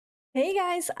Hey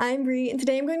guys, I'm Bree, and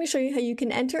today I'm going to show you how you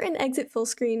can enter and exit full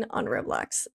screen on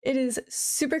Roblox. It is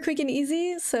super quick and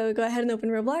easy, so go ahead and open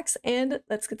Roblox and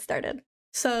let's get started.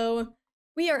 So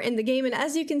we are in the game, and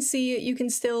as you can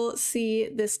still see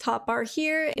this top bar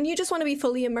here, and you just want to be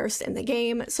fully immersed in the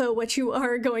game. So what you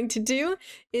are going to do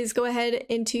is go ahead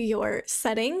into your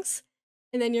settings,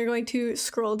 and then you're going to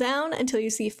scroll down until you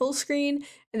see full screen,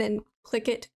 and then click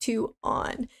it to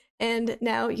on. And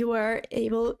now you are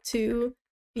able to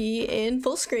be in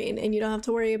full screen and you don't have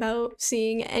to worry about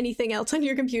seeing anything else on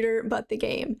your computer but the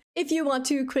game. If you want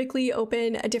to quickly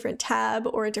open a different tab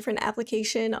or a different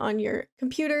application on your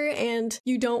computer and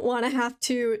you don't want to have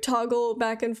to toggle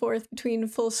back and forth between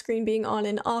full screen being on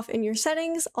and off in your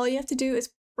settings, all you have to do is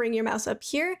bring your mouse up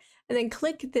here and then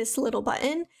click this little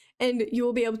button and you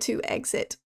will be able to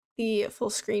exit the full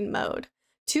screen mode.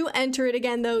 To enter it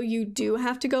again though, you do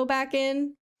have to go back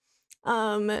in.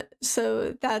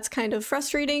 So that's kind of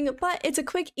frustrating, but it's a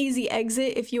quick, easy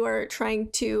exit if you are trying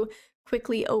to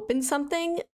quickly open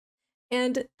something.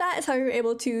 And that is how you're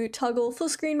able to toggle full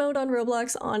screen mode on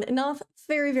Roblox on and off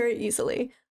very, very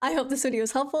easily. I hope this video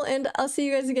was helpful, and I'll see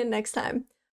you guys again next time.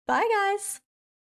 Bye, guys!